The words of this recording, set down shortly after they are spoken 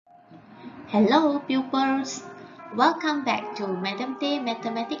Hello pupils, welcome back to Madam Tay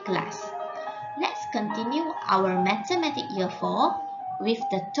Mathematics class. Let's continue our Mathematics Year 4 with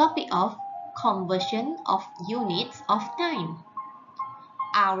the topic of conversion of units of time.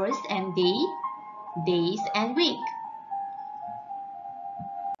 Hours and day, days and week.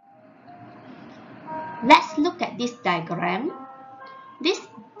 Let's look at this diagram. This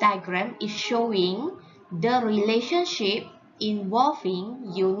diagram is showing the relationship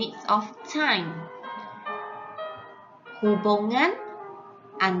involving units of time. Hubungan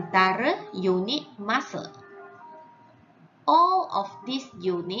antara unit masa. All of these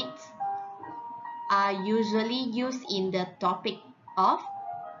units are usually used in the topic of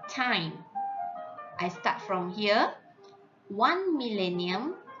time. I start from here. 1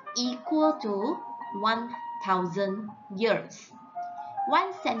 millennium equal to 1,000 years. 1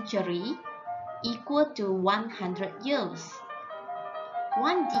 century equal to 100 years.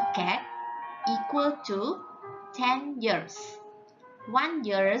 1 decade equal to 10 years. 1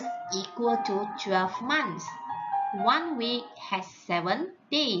 year equal to 12 months. 1 week has 7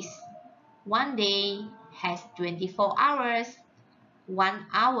 days. 1 day has 24 hours.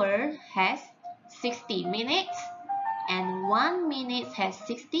 1 hour has 60 minutes. And 1 minute has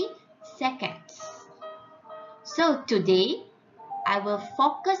 60 seconds. So today, I will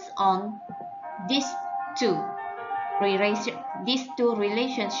focus on these two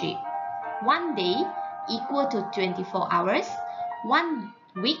relationships. 1 day equal to 24 hours.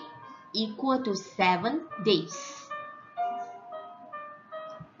 1 week equal to 7 days.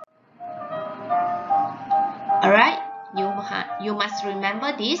 Alright, you must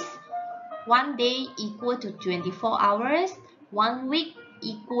remember this. 1 day equal to 24 hours. 1 week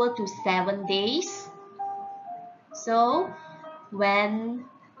equal to 7 days. So, when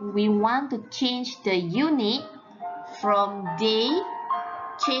we want to change the unit from day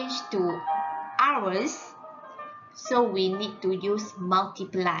change to hours, so we need to use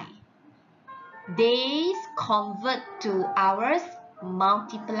multiply. Days convert to hours,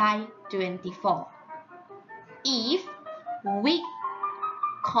 multiply 24. If week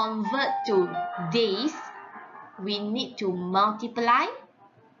convert to days, we need to multiply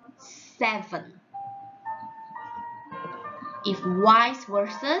 7. If vice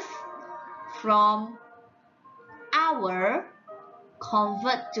versa, from hour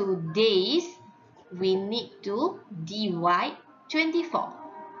convert to days, we need to divide 24.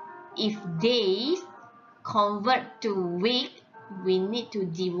 If days convert to week, we need to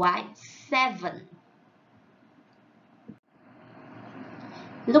divide 7.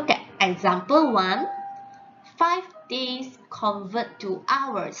 Look at example 1. 5 days convert to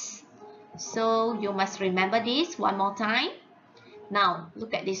hours. So you must remember this one more time. Now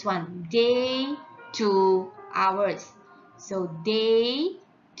look at this one. Day to hours. So day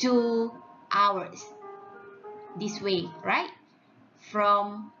to hours. This way, right?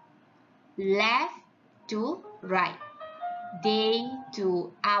 From left to right. Day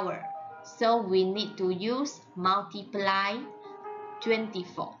to hour. So we need to use multiply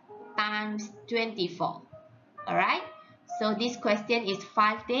 24 times 24. Alright? So this question is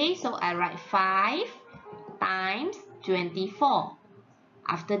 5 days. So I write 5 times 24.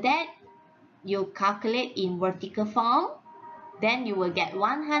 After that, you calculate in vertical form. Then you will get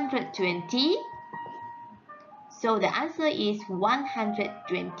 120. So the answer is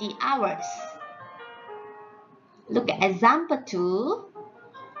 120 hours. Look at example 2.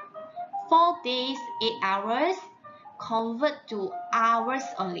 4 days, 8 hours. Convert to hours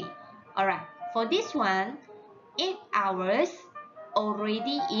only. Alright, for this one, 8 hours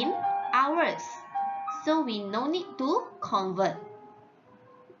already in hours. So we no need to convert.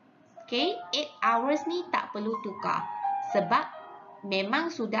 Okay, 8 hours ni tak perlu tukar. Sebab memang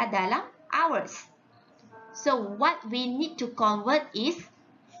sudah dalam hours. So what we need to convert is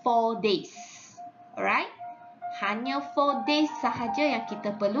 4 days. Alright, hanya 4 days sahaja yang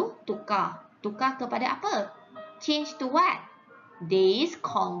kita perlu tukar. Tukar kepada apa? Change to what? Days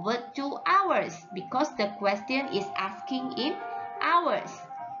convert to hours because the question is asking in hours.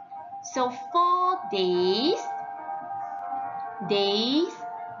 So 4 days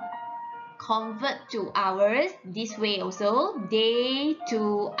convert to hours this way also. Day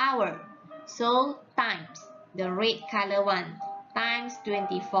to hour. So times the red color one times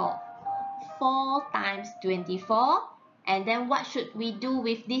 24. 4 times 24. And then what should we do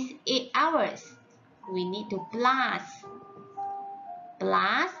with these 8 hours? We need to plus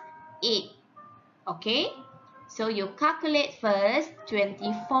 8. Okay, so you calculate first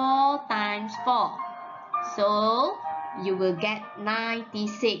 24 times 4. So you will get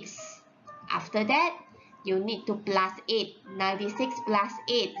 96. After that, you need to plus 8. 96 plus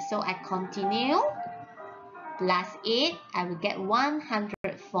 8. So I continue. Plus 8, I will get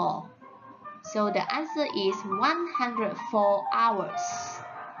 104. So the answer is 104 hours.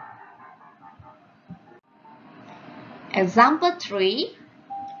 Example 3.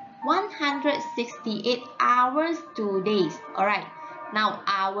 168 hours, 2 days. Alright. Now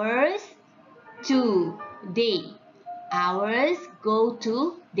hours to day. Hours go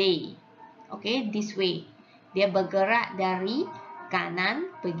to day. Okay, this way. Dia bergerak dari kanan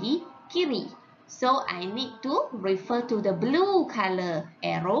pergi kiri. So I need to refer to the blue color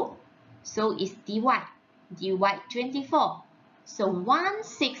arrow. So it's divide. Divide 24. So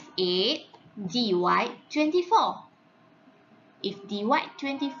 168 divide 24. If divide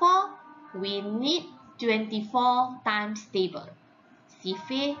 24, we need 24 times table.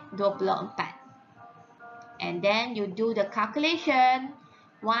 Sifir 24. And then you do the calculation.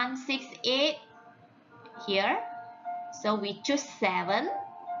 168 here. So we choose 7.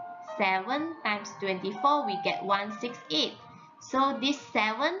 7 times 24, we get 168. So this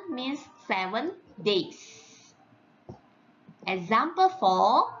 7 means 7 days. Example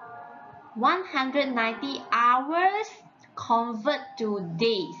 4. 190 hours convert to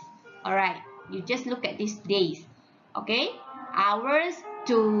days. Alright, you just look at these days. Okay, hours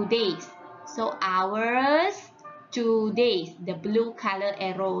to days. So hours to days, the blue color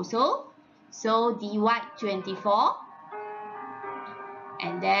arrow. So divide 24.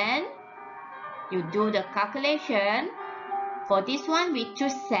 And then you do the calculation. For this one, we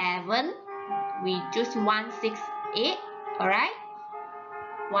choose 7. We choose 168. Alright,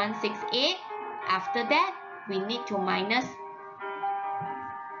 168. After that, we need to minus.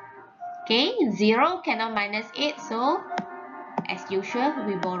 Okay, 0 cannot minus 8. So as usual,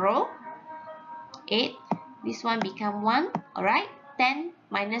 we borrow 8. This one become 1. Alright, 10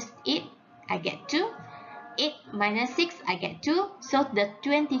 minus 8, I get 2. 8 minus 6, I get 2. So the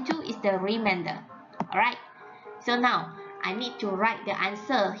 22 is the remainder. Alright. So now, I need to write the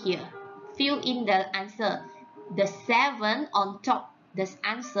answer here. Fill in the answer. The 7 on top, the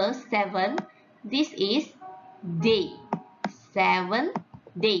answer 7. This is day. 7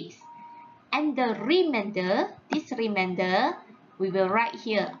 days. And the remainder, this remainder, we will write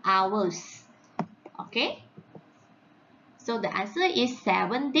here hours. Okay. So the answer is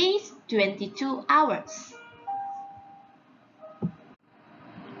 7 days, 22 hours.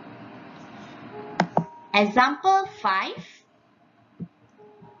 Example 5.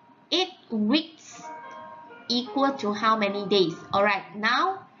 8 weeks equal to how many days? Alright,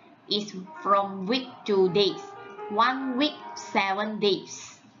 now it's from week to days. 1 week, 7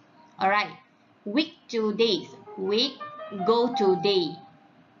 days. Alright, week to days. Week go to day.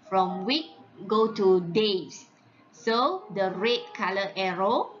 From week go to days. So the red color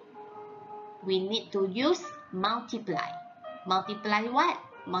arrow, we need to use multiply. Multiply what?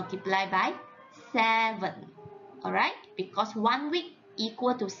 Multiply by 7. Alright, because 1 week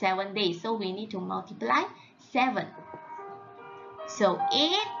equal to 7 days. So we need to multiply 7. So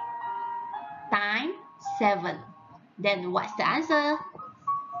 8 times 7. Then what's the answer?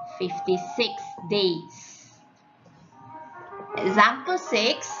 56 days. Example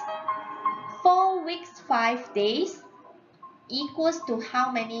 6. 4 weeks, 5 days equals to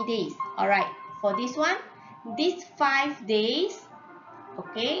how many days? Alright, for this one, these 5 days,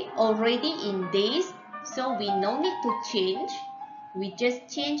 okay, already in days. So we no need to change. We just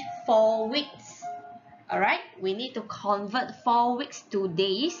change 4 weeks. Alright, we need to convert 4 weeks to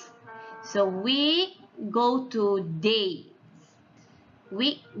days. So week go to days.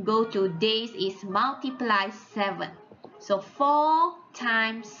 Week go to days is multiply 7. So 4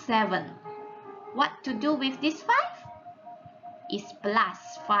 times 7. What to do with this 5? Is plus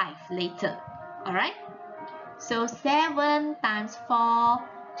 5 later. Alright? So 7 times 4,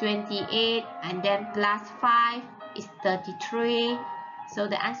 28, and then plus 5 is 33. So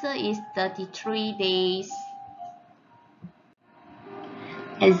the answer is 33 days.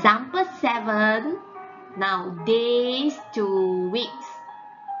 Example 7. Now days to weeks.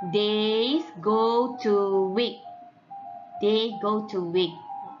 Days go to week. Day go to week.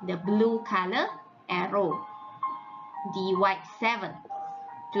 The blue color arrow. Divide 7.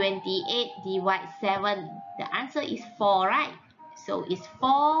 28 divide 7. The answer is 4, right? So it's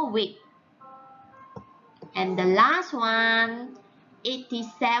 4 weeks. And the last one,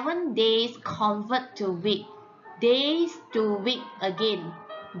 87 days convert to week. Days to week again.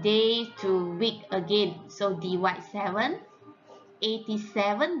 Days to week again. So divide 7.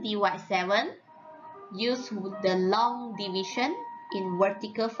 87 divide 7. Use the long division in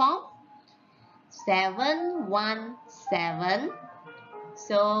vertical form. 7, 1, 7.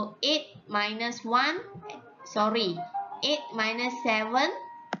 So 8 minus 1, sorry, 8 minus 7,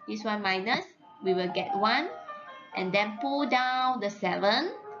 this one minus, we will get 1. And then pull down the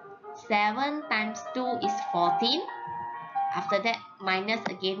 7. 7 times 2 is 14. After that, minus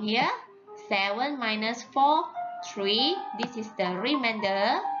again here. 7 minus 4, 3. This is the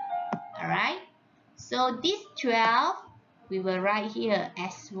remainder. Alright. So this 12, we will write here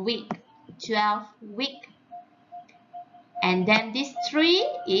as week. 12 week. And then this 3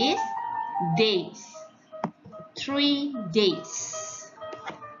 is days. 3 days.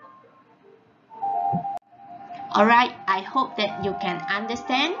 Alright, I hope that you can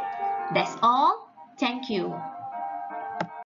understand. That's all. Thank you.